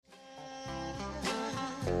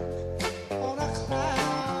on a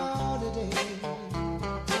cloudy day.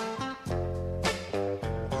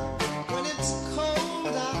 When it's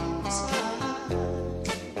cold outside,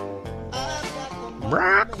 I've got the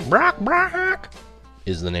Brock, Brock, Brock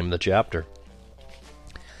is the name of the chapter.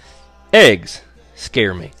 Eggs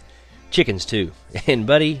scare me. Chickens too. And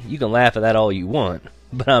buddy, you can laugh at that all you want,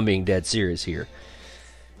 but I'm being dead serious here.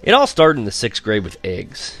 It all started in the 6th grade with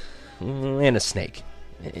eggs. And a snake.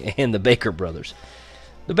 And the Baker brothers.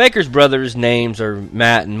 The Baker's brothers' names are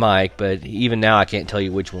Matt and Mike, but even now I can't tell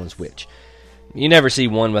you which one's which. You never see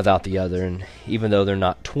one without the other, and even though they're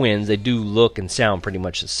not twins, they do look and sound pretty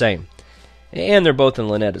much the same. And they're both in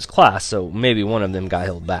Lynetta's class, so maybe one of them got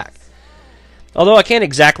held back. Although I can't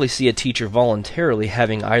exactly see a teacher voluntarily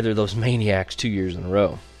having either of those maniacs 2 years in a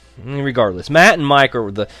row. Regardless, Matt and Mike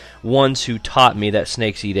are the ones who taught me that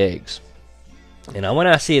snakes eat eggs. And when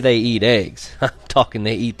I say they eat eggs, I'm talking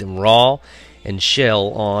they eat them raw and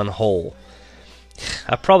shell on whole.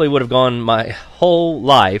 I probably would have gone my whole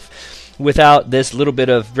life without this little bit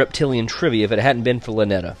of reptilian trivia if it hadn't been for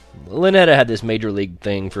Lynetta. Lynetta had this major league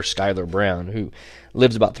thing for Skylar Brown, who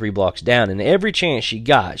lives about 3 blocks down, and every chance she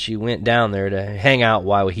got, she went down there to hang out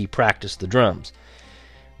while he practiced the drums.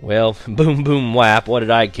 Well, boom, boom, whap, what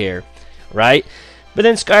did I care, right? But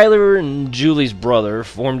then Skylar and Julie's brother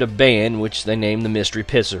formed a band, which they named the Mystery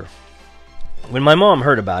Pisser. When my mom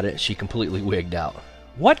heard about it, she completely wigged out.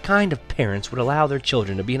 What kind of parents would allow their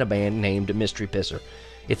children to be in a band named Mystery Pisser?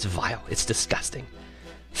 It's vile. It's disgusting.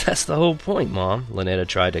 That's the whole point, Mom, Lynetta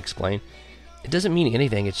tried to explain. It doesn't mean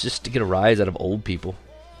anything. It's just to get a rise out of old people.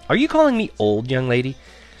 Are you calling me old, young lady?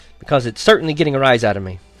 Because it's certainly getting a rise out of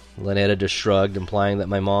me. Lynetta just shrugged, implying that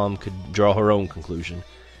my mom could draw her own conclusion.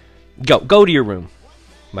 Go to your room,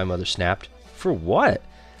 my mother snapped. For what?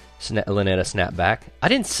 Lynetta snapped back. I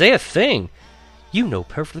didn't say a thing. You know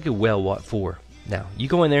perfectly well what for. Now, you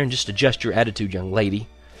go in there and just adjust your attitude, young lady.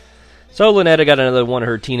 So Lynetta got another one of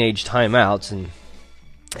her teenage timeouts, and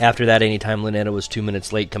after that, anytime Lynetta was 2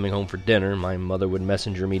 minutes late coming home for dinner, my mother would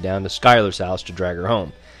messenger me down to Skylar's house to drag her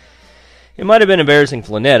home. It might have been embarrassing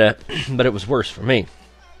for Lynetta, but it was worse for me.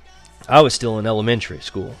 I was still in elementary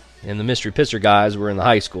school, and the Mystery Pisser guys were in the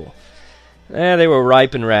high school. They were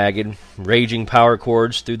ripe and ragged, raging power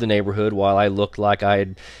chords through the neighborhood while I looked like I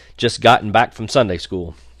had just gotten back from Sunday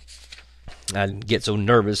school. I'd get so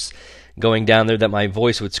nervous going down there that my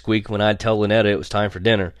voice would squeak when I'd tell Lynetta it was time for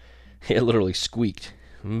dinner. It literally squeaked.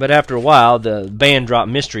 But after a while, the band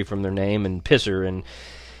dropped Mystery from their name and Pisser, and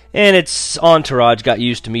its entourage got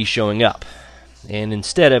used to me showing up. And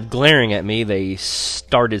instead of glaring at me, they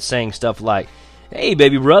started saying stuff like, "Hey,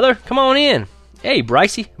 baby brother, come on in. Hey,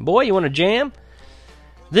 Brycey, boy, you want to jam?"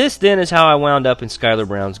 This, then, is how I wound up in Skylar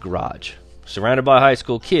Brown's garage, surrounded by high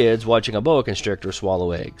school kids watching a boa constrictor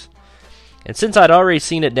swallow eggs. And since I'd already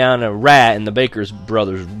seen it down a rat in the Baker's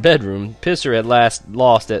brother's bedroom, Pisser had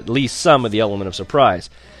lost at least some of the element of surprise.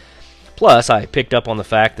 Plus, I picked up on the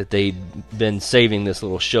fact that they'd been saving this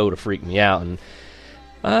little show to freak me out, and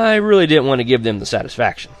I really didn't want to give them the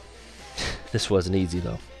satisfaction. This wasn't easy,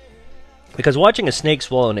 though, because watching a snake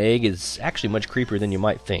swallow an egg is actually much creepier than you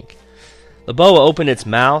might think. The boa opened its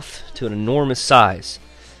mouth to an enormous size,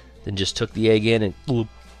 then just took the egg in and bloop.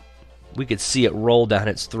 We could see it roll down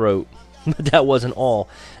its throat. But that wasn't all.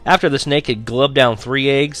 After the snake had glubbed down 3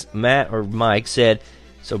 eggs, Matt or Mike said,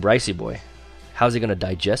 "So, Brycey boy, how's he going to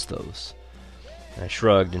digest those?" I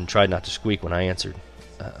shrugged and tried not to squeak when I answered,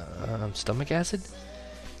 "Stomach acid?"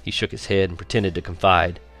 He shook his head and pretended to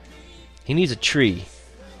confide. "He needs a tree,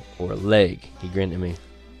 or a leg," he grinned at me.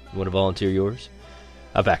 "You want to volunteer yours?"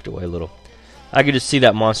 I backed away a little. I could just see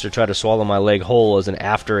that monster try to swallow my leg whole as an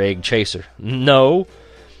after-egg chaser. "No."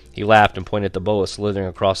 He laughed and pointed at the boa slithering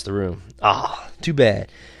across the room. "Ah, too bad.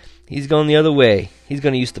 He's going the other way. He's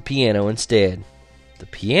going to use the piano instead." The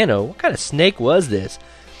piano? What kind of snake was this?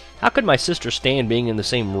 How could my sister stand being in the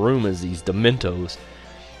same room as these dementos?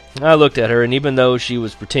 I looked at her, and even though she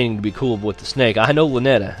was pretending to be cool with the snake, I know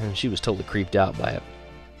Lynetta, and she was totally creeped out by it.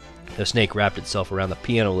 The snake wrapped itself around the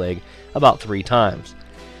piano leg about 3 times.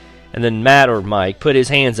 And then Matt or Mike put his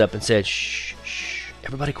hands up and said, "Shh, shh,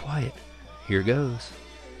 everybody quiet. Here goes."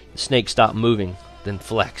 The snake stopped moving, then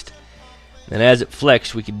flexed. And as it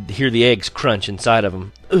flexed, we could hear the eggs crunch inside of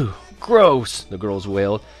him. "Ooh, gross," the girls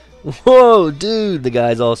wailed. "Whoa, dude," the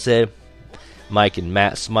guys all said. Mike and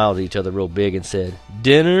Matt smiled at each other real big and said,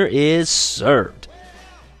 "Dinner is served."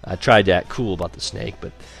 I tried to act cool about the snake,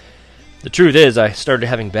 but the truth is I started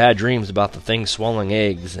having bad dreams about the thing swallowing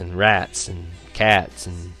eggs and rats and cats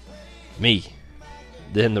and me.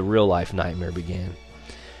 Then the real-life nightmare began.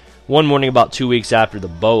 One morning about 2 weeks after the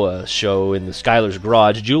boa show in the Skylar's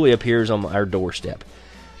garage, Julie appears on our doorstep.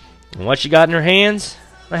 And what she got in her hands?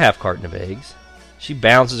 A half carton of eggs. She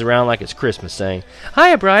bounces around like it's Christmas, saying,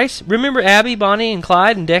 "Hiya, Bryce. Remember Abby, Bonnie, and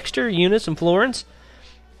Clyde, and Dexter, Eunice, and Florence?"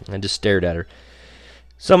 I just stared at her.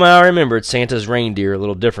 Somehow I remembered Santa's reindeer a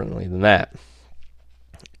little differently than that.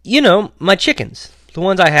 "You know, my chickens. The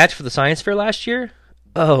ones I hatched for the science fair last year?"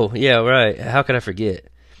 "Oh, yeah, right. How could I forget?"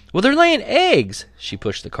 "Well, they're laying eggs." She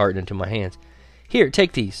pushed the carton into my hands. "Here,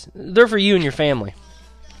 take these. They're for you and your family."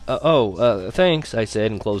 Thanks, I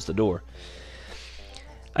said, and closed the door.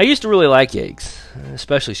 I used to really like eggs,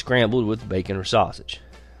 especially scrambled with bacon or sausage.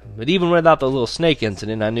 But even without the little snake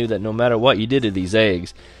incident, I knew that no matter what you did to these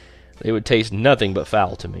eggs, they would taste nothing but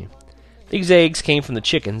foul to me. These eggs came from the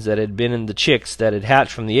chickens that had been in the chicks that had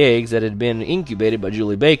hatched from the eggs that had been incubated by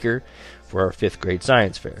Julie Baker for our 5th grade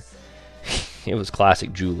science fair. It was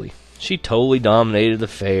classic Julie. She totally dominated the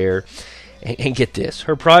fair. And get this,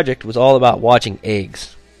 her project was all about watching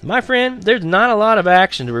eggs. My friend, there's not a lot of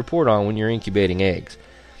action to report on when you're incubating eggs.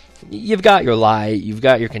 You've got your light, you've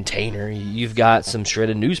got your container, you've got some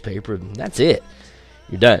shredded newspaper, and that's it.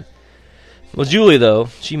 You're done. Well, Julie, though,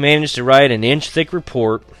 she managed to write an inch-thick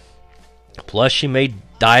report, plus she made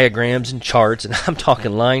diagrams and charts, and I'm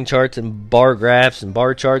talking line charts and bar graphs and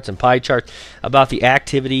bar charts and pie charts about the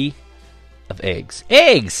activity of eggs.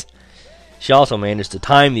 Eggs! She also managed to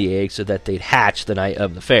time the eggs so that they'd hatch the night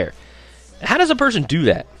of the fair. How does a person do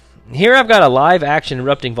that? Here I've got a live-action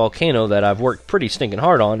erupting volcano that I've worked pretty stinking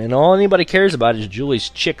hard on, and all anybody cares about is Julie's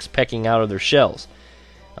chicks pecking out of their shells.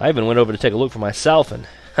 I even went over to take a look for myself, and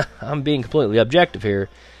I'm being completely objective here.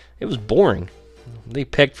 It was boring. They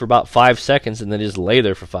pecked for about 5 seconds and then just lay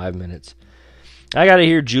there for 5 minutes. I got to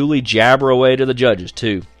hear Julie jabber away to the judges,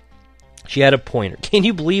 too. She had a pointer. Can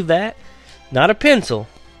you believe that? Not a pencil.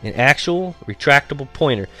 An actual retractable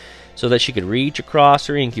pointer, so that she could reach across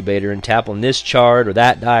her incubator and tap on this chart or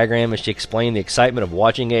that diagram as she explained the excitement of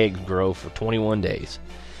watching eggs grow for 21 days.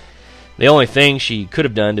 The only thing she could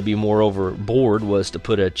have done to be more overboard was to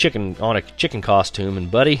put a chicken on a chicken costume, and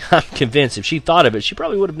buddy, I'm convinced if she thought of it, she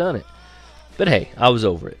probably would have done it. But hey, I was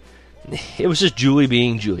over it. It was just Julie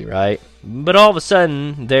being Julie, right? But all of a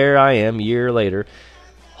sudden, there I am, a year later,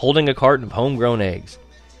 holding a carton of homegrown eggs.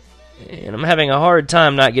 And I'm having a hard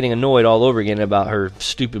time not getting annoyed all over again about her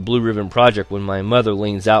stupid blue ribbon project when my mother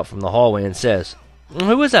leans out from the hallway and says,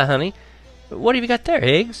 "Who is that, honey? What have you got there,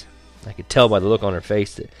 eggs?" I could tell by the look on her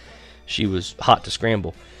face that she was hot to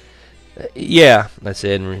scramble. "Yeah," I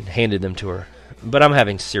said and handed them to her, "but I'm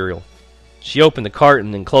having cereal." She opened the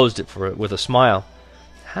carton and closed it with a smile.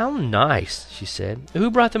 "How nice," she said. "Who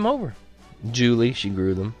brought them over?" "Julie. She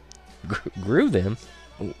grew them." Grew them?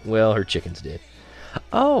 Well, her chickens did.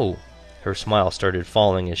 "Oh." Her smile started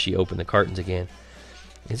falling as she opened the cartons again.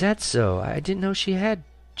 "Is that so? I didn't know she had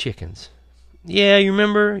chickens." "Yeah, you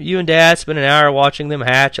remember? You and Dad spent an hour watching them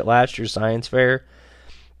hatch at last year's science fair."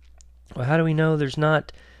 "Well, how do we know there's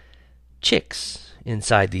not chicks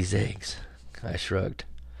inside these eggs?" I shrugged.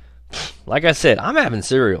 Like I said, I'm having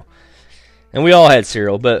cereal. And we all had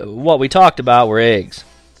cereal, but what we talked about were eggs.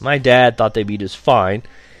 My dad thought they'd be just fine.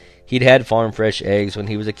 He'd had farm fresh eggs when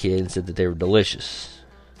he was a kid and said that they were delicious.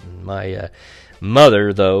 My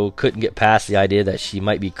mother, though, couldn't get past the idea that she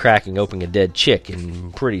might be cracking open a dead chick,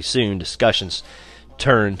 and pretty soon discussions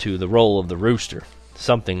turned to the role of the rooster,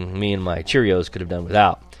 something me and my Cheerios could have done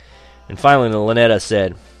without. And finally, Lynetta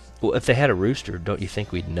said, "Well, if they had a rooster, don't you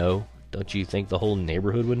think we'd know? Don't you think the whole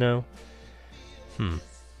neighborhood would know?"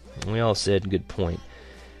 We all said, "Good point."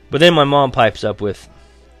 But then my mom pipes up with,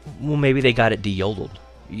 "Well, maybe they got it de-yodeled.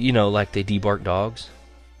 You know, like they debark dogs."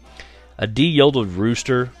 "A de-yodeled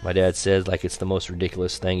rooster," my dad says, like it's the most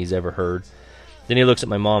ridiculous thing he's ever heard. Then he looks at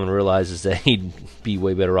my mom and realizes that he'd be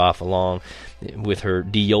way better off along with her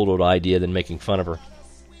de-yodeled idea than making fun of her.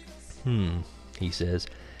 He says.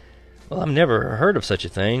 "Well, I've never heard of such a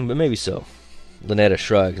thing, but maybe so." Lynetta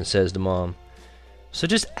shrugs and says to Mom, "So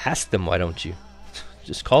just ask them, why don't you?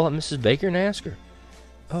 Just call up Mrs. Baker and ask her."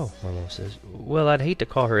 "Oh," my mom says, "well, I'd hate to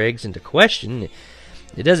call her eggs into question.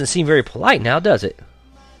 It doesn't seem very polite now, does it?"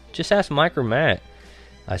 "Just ask Mike or Matt,"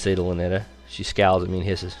 I say to Lynetta. She scowls at me and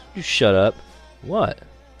hisses, "You shut up." "What?"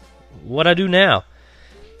 "What'd I do now?"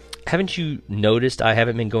 "Haven't you noticed I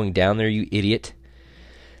haven't been going down there, you idiot?"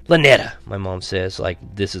 "Lynetta," my mom says, like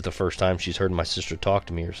this is the first time she's heard my sister talk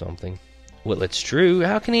to me or something. "Well, it's true.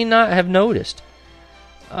 How can he not have noticed?"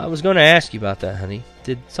 "I was going to ask you about that, honey.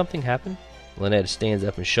 Did something happen?" Lynetta stands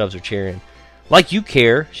up and shoves her chair in. "Like you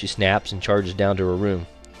care," she snaps and charges down to her room.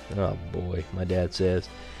 "Oh, boy," my dad says.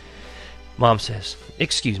 Mom says,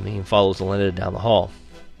 "Excuse me," and follows Lynetta down the hall.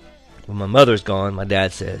 When my mother's gone, my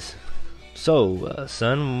dad says, "So,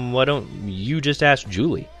 son, why don't you just ask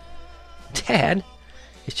Julie?" "Dad,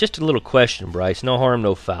 It's just a little question, Bryce. No harm,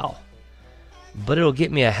 no foul. But it'll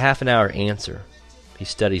get me a half an hour answer. He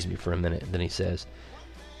studies me for a minute, then he says,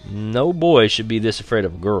 no boy should be this afraid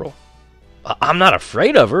of a girl. I'm not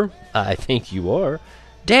afraid of her. I think you are.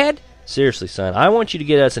 Dad, seriously, son, I want you to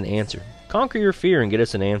get us an answer. Conquer your fear and get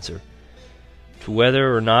us an answer. To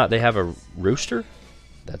whether or not they have a rooster?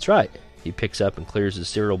 That's right. He picks up and clears his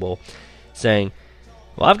cereal bowl, saying,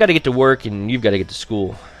 well, I've got to get to work and you've got to get to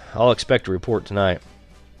school. I'll expect a report tonight.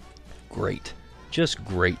 Great. Just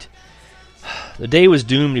great. The day was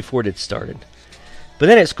doomed before it had started. But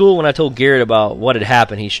then at school, when I told Garrett about what had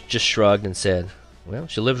happened, he just shrugged and said, well,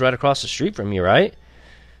 she lives right across the street from you, right?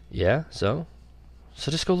 Yeah, so?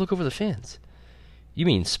 So just go look over the fence. You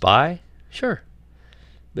mean spy? Sure.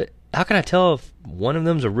 But how can I tell if one of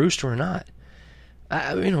them's a rooster or not?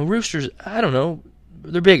 Roosters, I don't know,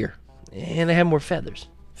 they're bigger, and they have more feathers.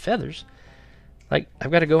 Feathers? Like,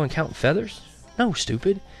 I've got to go and count feathers? No,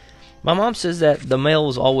 stupid. My mom says that the male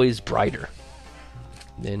is always brighter.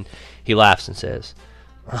 Then he laughs and says,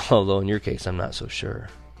 although in your case, I'm not so sure.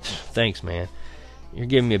 Thanks, man. You're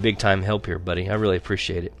giving me a big-time help here, buddy. I really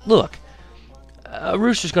appreciate it. Look, a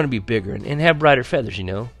rooster's going to be bigger and have brighter feathers, you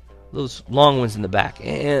know. Those long ones in the back.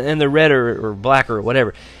 And they're red or black or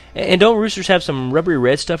whatever. And don't roosters have some rubbery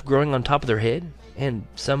red stuff growing on top of their head? And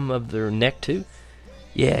some of their neck, too?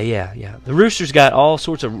 Yeah. The rooster's got all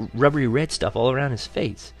sorts of rubbery red stuff all around his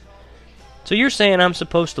face. So you're saying I'm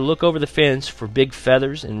supposed to look over the fence for big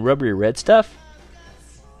feathers and rubbery red stuff?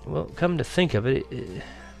 Well, come to think of it,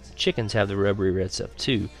 chickens have the rubbery red stuff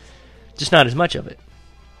too. Just not as much of it.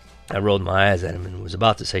 I rolled my eyes at him and was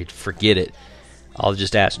about to say, forget it. I'll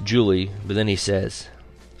just ask Julie, but then he says,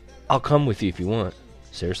 I'll come with you if you want.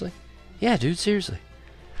 Seriously? Yeah, dude, seriously.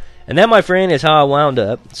 And that, my friend, is how I wound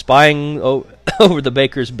up spying over the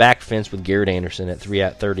baker's back fence with Garrett Anderson at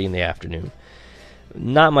 3:30 in the afternoon.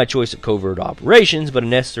 Not my choice of covert operations, but a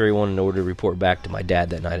necessary one in order to report back to my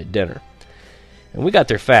dad that night at dinner. And we got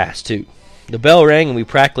there fast, too. The bell rang and we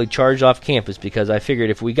practically charged off campus because I figured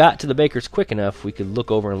if we got to the baker's quick enough, we could look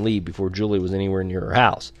over and leave before Julie was anywhere near her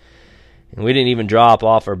house. And we didn't even drop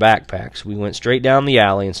off our backpacks. We went straight down the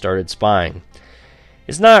alley and started spying.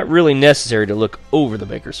 It's not really necessary to look over the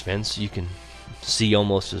baker's fence. You can see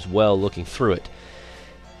almost as well looking through it.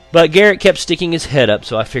 But Garrett kept sticking his head up,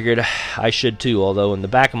 so I figured I should too, although in the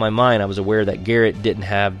back of my mind I was aware that Garrett didn't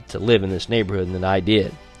have to live in this neighborhood and that I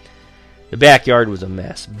did. The backyard was a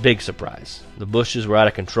mess. Big surprise. The bushes were out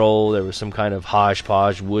of control. There was some kind of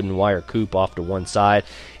hodgepodge wooden wire coop off to one side,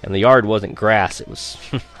 and the yard wasn't grass. It was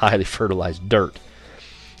highly fertilized dirt.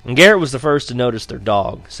 And Garrett was the first to notice their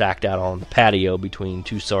dog, sacked out on the patio between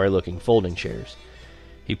two sorry-looking folding chairs.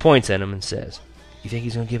 He points at him and says, "You think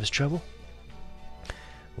he's going to give us trouble?"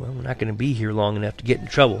 "Well, we're not going to be here long enough to get in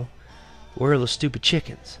trouble. Where are those stupid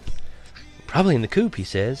chickens?" "Probably in the coop," he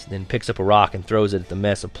says, then picks up a rock and throws it at the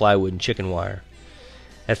mess of plywood and chicken wire.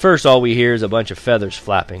 At first, all we hear is a bunch of feathers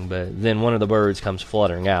flapping, but then one of the birds comes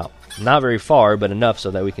fluttering out. Not very far, but enough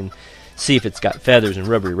so that we can see if it's got feathers and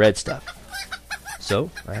rubbery red stuff.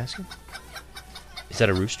 "So?" I ask him. "Is that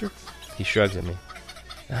a rooster?" He shrugs at me.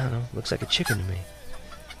 "I don't know. Looks like a chicken to me."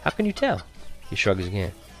 "How can you tell?" He shrugs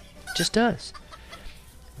again. "It just does."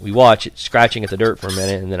 We watch it scratching at the dirt for a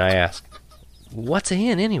minute, and then I ask, "What's a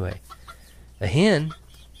hen, anyway?" "A hen?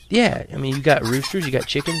 Yeah, I mean, you got roosters, you got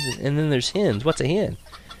chickens, and then there's hens. What's a hen?"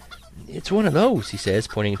 "It's one of those," he says,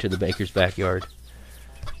 pointing to the baker's backyard.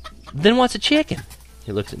 "Then what's a chicken?"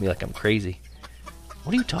 He looks at me like I'm crazy.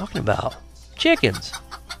 "What are you talking about? Chickens.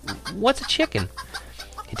 What's a chicken?"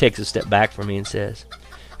 He takes a step back from me and says,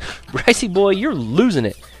 "Brycey boy, you're losing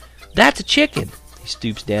it. That's a chicken." He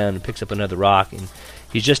stoops down and picks up another rock, and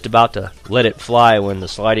he's just about to let it fly when the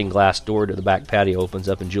sliding glass door to the back patio opens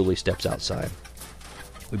up and Julie steps outside.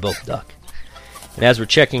 We both duck. And as we're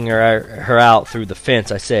checking her out through the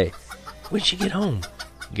fence, I say, "When'd she get home?"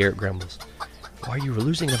 Garrett grumbles. "Why, you were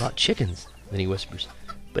losing about chickens." Then he whispers,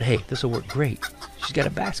 "But hey, this'll work great. She's got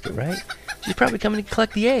a basket, right? She's probably coming to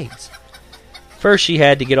collect the eggs." First she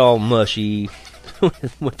had to get all mushy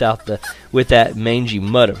with that mangy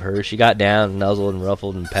mud of hers. She got down and nuzzled and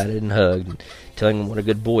ruffled and patted and hugged, and telling him what a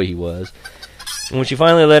good boy he was. And when she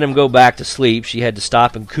finally let him go back to sleep, she had to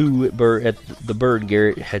stop and coo at the bird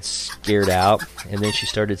Garrett had scared out, and then she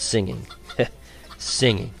started singing.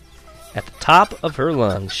 Singing. At the top of her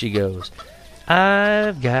lungs, she goes,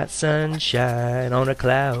 "I've got sunshine on a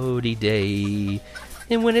cloudy day,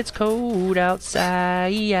 and when it's cold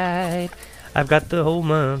outside, I've got the whole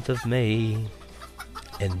month of May.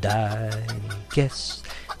 And I guess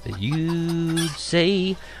that you'd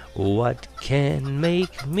say, What can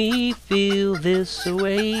make me feel this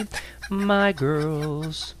way? My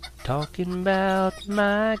girls, talking about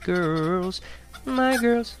my girls, my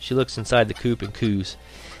girls. She looks inside the coop and coos.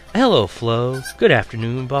 Hello, Flo. Good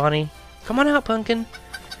afternoon, Bonnie. Come on out, Pumpkin.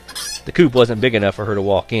 The coop wasn't big enough for her to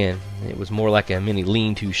walk in. It was more like a mini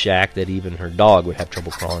lean-to shack that even her dog would have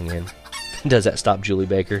trouble crawling in. Does that stop Julie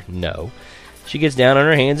Baker? No. She gets down on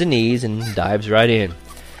her hands and knees and dives right in.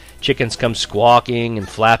 Chickens come squawking and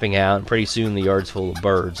flapping out, and pretty soon the yard's full of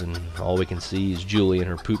birds, and all we can see is Julie in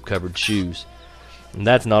her poop-covered shoes. And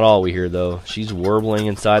that's not all we hear, though. She's warbling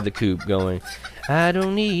inside the coop, going, I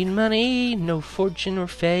don't need money, no fortune or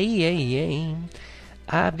fame.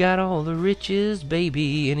 I've got all the riches,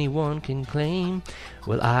 baby, anyone can claim.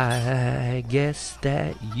 Well, I guess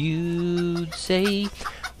that you'd say,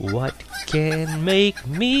 what can make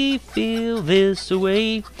me feel this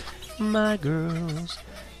way? My girls,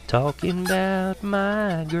 talking about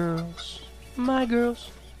my girls, my girls.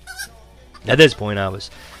 At this point, I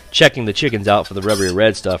was checking the chickens out for the rubbery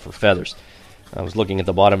red stuff or feathers. I was looking at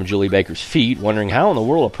the bottom of Julie Baker's feet, wondering how in the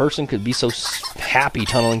world a person could be so happy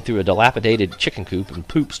tunneling through a dilapidated chicken coop and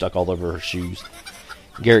poop stuck all over her shoes.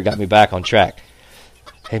 Garrett got me back on track.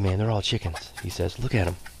 Hey man, they're all chickens, he says. Look at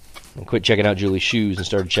them. I quit checking out Julie's shoes and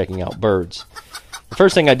started checking out birds. The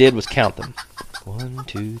first thing I did was count them. 1,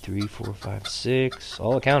 2, 3, 4, 5, 6,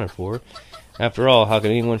 all accounted for. After all, how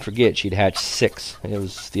could anyone forget she'd hatched 6? It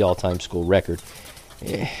was the all-time school record.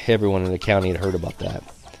 Everyone in the county had heard about that.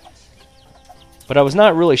 But I was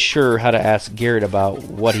not really sure how to ask Garrett about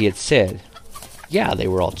what he had said. Yeah, they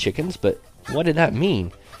were all chickens, but what did that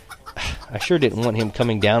mean? I sure didn't want him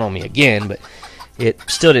coming down on me again, but it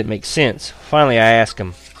still didn't make sense. Finally, I asked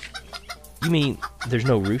him, you mean there's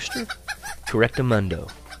no rooster?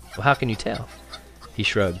 Correctamundo. Well, how can you tell? He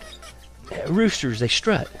shrugged. Roosters, they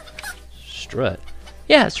strut. Strut?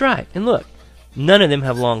 Yeah, that's right. And look, none of them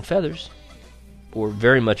have long feathers. Or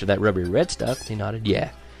very much of that rubbery red stuff. He nodded. Yeah.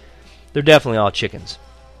 They're definitely all chickens.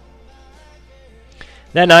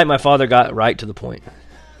 That night, my father got right to the point.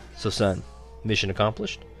 So, son, mission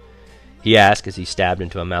accomplished? He asked as he stabbed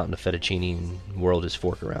into a mountain of fettuccine and whirled his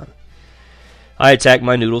fork around. I attacked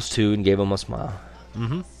my noodles, too, and gave him a smile.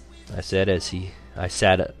 Mm-hmm, I said as I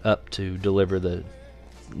sat up to deliver the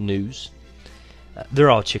news.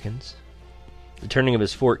 They're all chickens. The turning of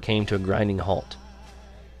his fork came to a grinding halt.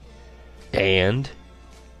 And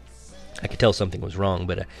I could tell something was wrong,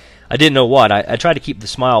 but I didn't know what. I tried to keep the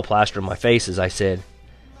smile plastered on my face as I said,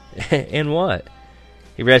 and what?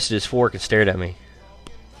 He rested his fork and stared at me.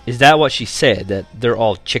 Is that what she said, that they're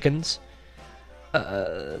all chickens?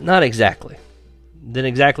 Not exactly. Then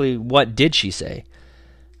exactly what did she say?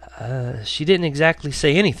 She didn't exactly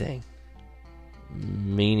say anything.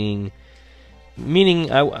 Meaning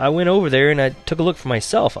I went over there and I took a look for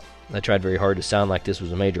myself. I tried very hard to sound like this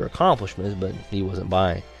was a major accomplishment, but he wasn't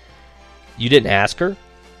buying. You didn't ask her?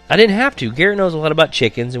 I didn't have to. Garrett knows a lot about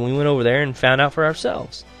chickens, and we went over there and found out for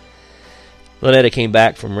ourselves. Lynetta came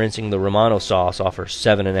back from rinsing the Romano sauce off her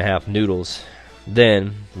 7.5 noodles,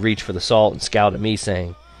 then reached for the salt and scowled at me,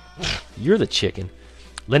 saying, You're the chicken.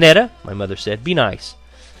 Lynetta, my mother said, be nice.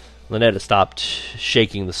 Lynetta stopped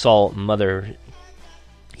shaking the salt, and Mother,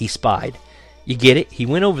 he spied. You get it? He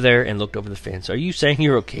went over there and looked over the fence. Are you saying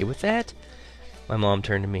you're okay with that? My mom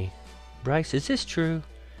turned to me. Bryce, is this true?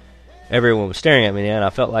 Everyone was staring at me now, and I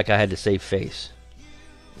felt like I had to save face.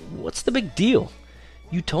 What's the big deal?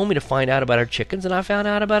 You told me to find out about our chickens, and I found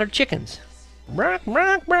out about our chickens. Brock,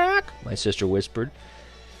 brock, brock, my sister whispered.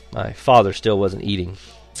 My father still wasn't eating.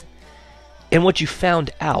 And what you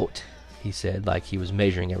found out, he said, like he was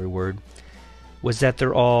measuring every word, was that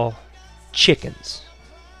they're all chickens.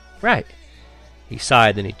 Right. He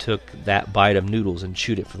sighed, then he took that bite of noodles and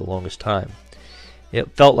chewed it for the longest time.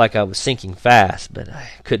 It felt like I was sinking fast, but I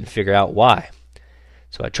couldn't figure out why.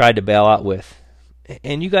 So I tried to bail out with,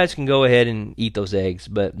 and you guys can go ahead and eat those eggs,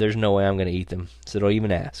 but there's no way I'm going to eat them, so don't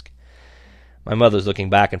even ask. My mother's looking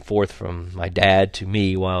back and forth from my dad to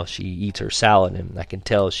me while she eats her salad, and I can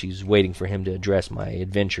tell she's waiting for him to address my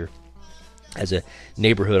adventure as a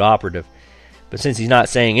neighborhood operative. But since he's not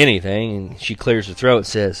saying anything, and she clears her throat and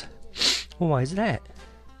says, well, why is that?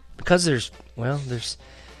 Because there's,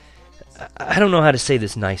 I don't know how to say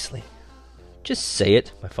this nicely. Just say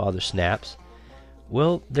it, my father snaps.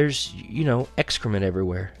 Well, there's, excrement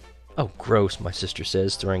everywhere. Oh, gross, my sister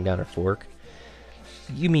says, throwing down her fork.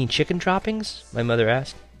 You mean chicken droppings? My mother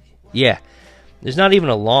asked. Yeah, there's not even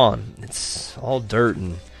a lawn. It's all dirt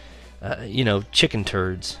and, chicken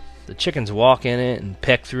turds. The chickens walk in it and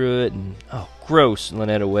peck through it and, oh, gross,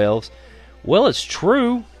 Lynetta wails. Well, it's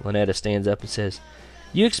true. Lynetta stands up and says,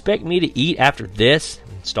 You expect me to eat after this?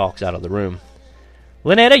 And stalks out of the room.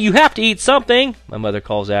 Lynetta, you have to eat something, my mother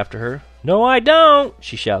calls after her. No, I don't,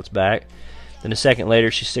 she shouts back. Then a second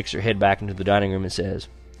later, she sticks her head back into the dining room and says,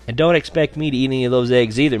 and don't expect me to eat any of those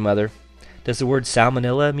eggs either, Mother. Does the word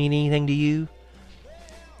salmonella mean anything to you?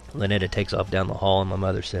 Lynetta takes off down the hall, and my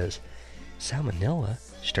mother says, Salmonella?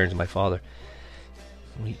 She turns to my father.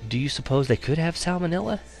 Do you suppose they could have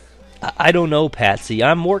salmonella? I don't know, Patsy.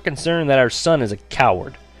 I'm more concerned that our son is a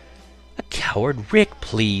coward. A coward? Rick,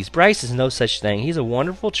 please. Bryce is no such thing. He's a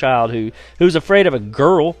wonderful child who's afraid of a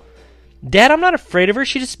girl. Dad, I'm not afraid of her.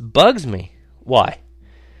 She just bugs me. Why?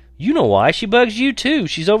 You know why. She bugs you, too.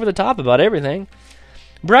 She's over the top about everything.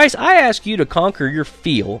 Bryce, I asked you to conquer your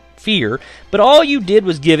fear, but all you did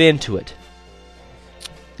was give in to it.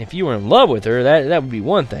 If you were in love with her, that would be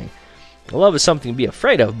one thing. Love is something to be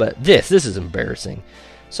afraid of, but this is embarrassing.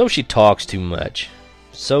 So she talks too much.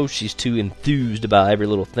 So she's too enthused about every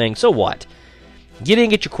little thing. So what? Get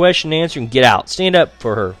in, get your question answered, and get out. Stand up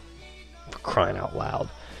for her. For crying out loud.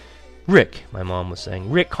 Rick, my mom was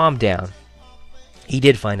saying. Rick, calm down. He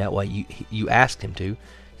did find out why you asked him to.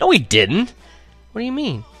 No, he didn't. What do you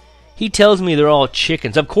mean? He tells me they're all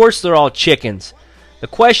chickens. Of course they're all chickens. The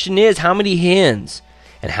question is, how many hens?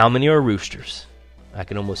 And how many are roosters? I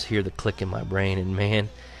can almost hear the click in my brain, and man,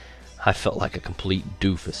 I felt like a complete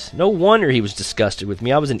doofus. No wonder he was disgusted with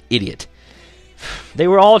me. I was an idiot. They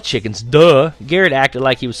were all chickens, duh. Garrett acted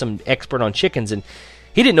like he was some expert on chickens, and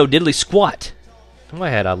he didn't know diddly squat. Why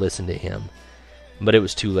had I listened to him? But it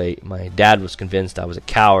was too late. My dad was convinced I was a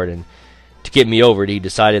coward, and to get me over it, he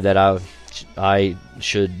decided that I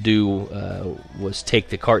should do was take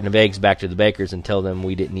the carton of eggs back to the baker's and tell them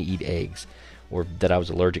we didn't eat eggs, or that I was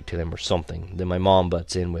allergic to them or something. Then my mom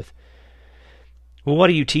butts in with, well, what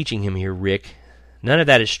are you teaching him here, Rick? None of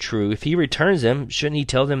that is true. If he returns them, shouldn't he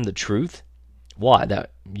tell them the truth? Why,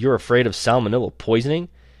 that you're afraid of salmonella poisoning?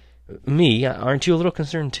 Me? Aren't you a little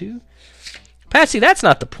concerned too? Patsy, that's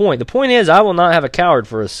not the point. The point is I will not have a coward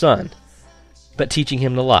for a son. But teaching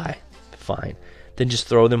him to lie. Fine. Then just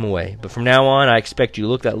throw them away. But from now on, I expect you to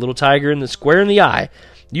look that little tiger in the square in the eye.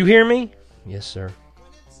 You hear me? Yes, sir.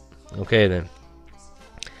 Okay, then.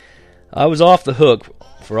 I was off the hook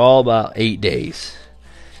for all about 8 days.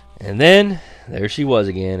 And then, there she was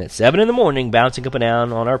again at 7 in the morning, bouncing up and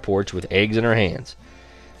down on our porch with eggs in her hands.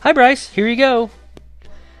 Hi, Bryce. Here you go.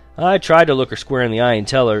 I tried to look her square in the eye and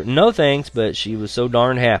tell her, no thanks, but she was so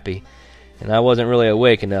darn happy, and I wasn't really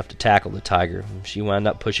awake enough to tackle the tiger. She wound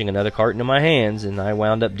up pushing another carton in my hands, and I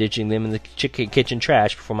wound up ditching them in the kitchen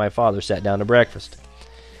trash before my father sat down to breakfast.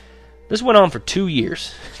 This went on for 2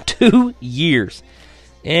 years. 2 years.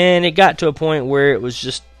 And it got to a point where it was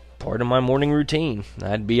just part of my morning routine.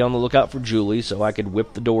 I'd be on the lookout for Julie so I could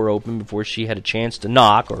whip the door open before she had a chance to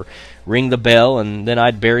knock or ring the bell, and then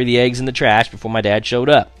I'd bury the eggs in the trash before my dad showed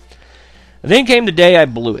up. Then came the day I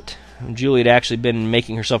blew it. Julie had actually been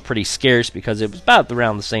making herself pretty scarce because it was about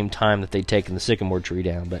around the same time that they'd taken the sycamore tree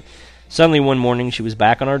down, but suddenly one morning she was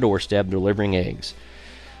back on our doorstep delivering eggs.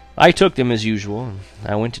 I took them as usual, and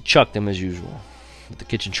I went to chuck them as usual. But the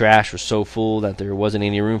kitchen trash was so full that there wasn't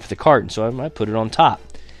any room for the carton, so I put it on top.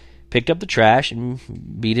 Picked up the trash and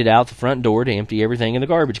beat it out the front door to empty everything in the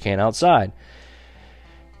garbage can outside.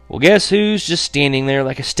 Well, guess who's just standing there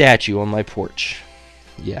like a statue on my porch?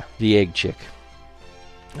 Yeah, the egg chick.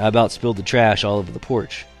 I about spilled the trash all over the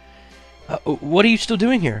porch. What are you still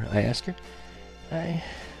doing here? I asked her. I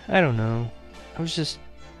don't know. I was just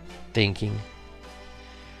thinking.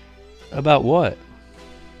 About what?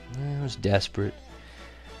 I was desperate.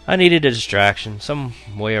 I needed a distraction, some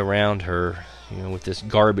way around her, with this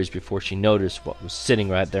garbage before she noticed what was sitting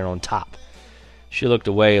right there on top. She looked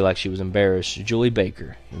away like she was embarrassed. Julie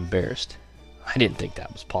Baker, embarrassed. I didn't think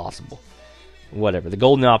that was possible. Whatever. The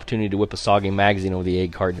golden opportunity to whip a soggy magazine over the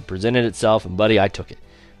egg carton presented itself, and buddy, I took it.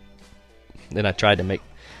 Then I tried to make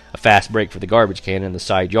a fast break for the garbage can in the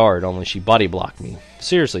side yard, only she body blocked me.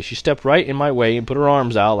 Seriously, she stepped right in my way and put her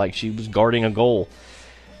arms out like she was guarding a goal.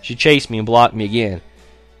 She chased me and blocked me again.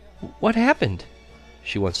 What happened?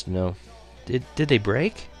 She wants to know. Did they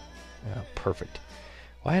break? Oh, perfect.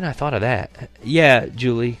 Why hadn't I thought of that? Yeah,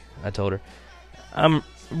 Julie, I told her. I'm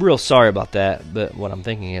real sorry about that, but what I'm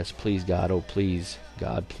thinking is, please God, oh please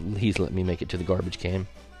God, please let me make it to the garbage can.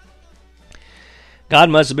 God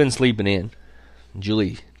must have been sleeping in.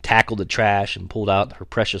 Julie tackled the trash and pulled out her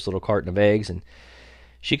precious little carton of eggs, and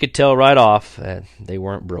she could tell right off that they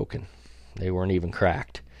weren't broken. They weren't even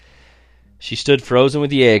cracked. She stood frozen with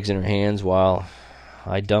the eggs in her hands while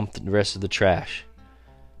I dumped the rest of the trash.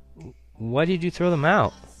 Why did you throw them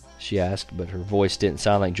out? She asked, but her voice didn't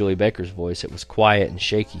sound like Julie Baker's voice. It was quiet and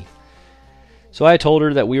shaky. So I told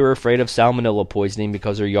her that we were afraid of salmonella poisoning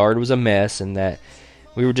because her yard was a mess and that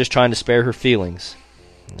we were just trying to spare her feelings.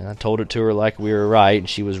 And I told it to her like we were right and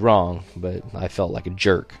she was wrong, but I felt like a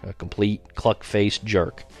jerk, a complete cluck-faced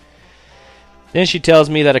jerk. Then she tells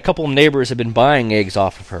me that a couple of neighbors have been buying eggs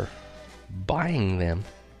off of her. Buying them.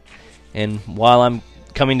 And while I'm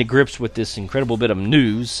coming to grips with this incredible bit of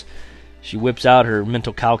news, she whips out her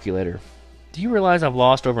mental calculator. Do you realize I've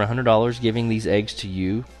lost over $100 giving these eggs to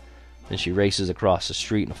you? Then she races across the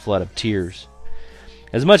street in a flood of tears.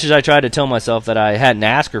 As much as I tried to tell myself that I hadn't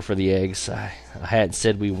asked her for the eggs, I hadn't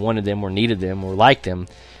said we wanted them or needed them or liked them,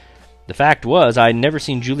 the fact was I'd never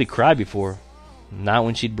seen Julie cry before. Not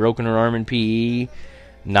when she'd broken her arm in PE,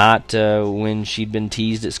 not when she'd been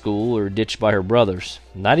teased at school or ditched by her brothers,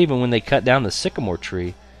 not even when they cut down the sycamore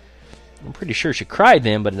tree. I'm pretty sure she cried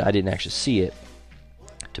then, but I didn't actually see it.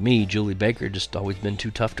 To me, Julie Baker had just always been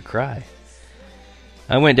too tough to cry.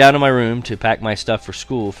 I went down to my room to pack my stuff for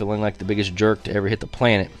school, feeling like the biggest jerk to ever hit the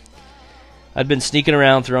planet. I'd been sneaking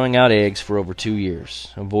around throwing out eggs for over 2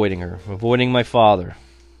 years, avoiding her, avoiding my father.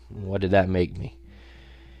 What did that make me?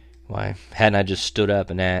 Why, hadn't I just stood up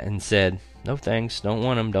and said, no thanks, don't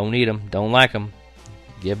want them, don't eat them, don't like them.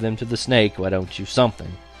 Give them to the snake, why don't you?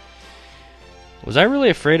 Something. Was I really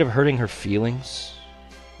afraid of hurting her feelings?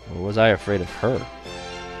 Or was I afraid of her?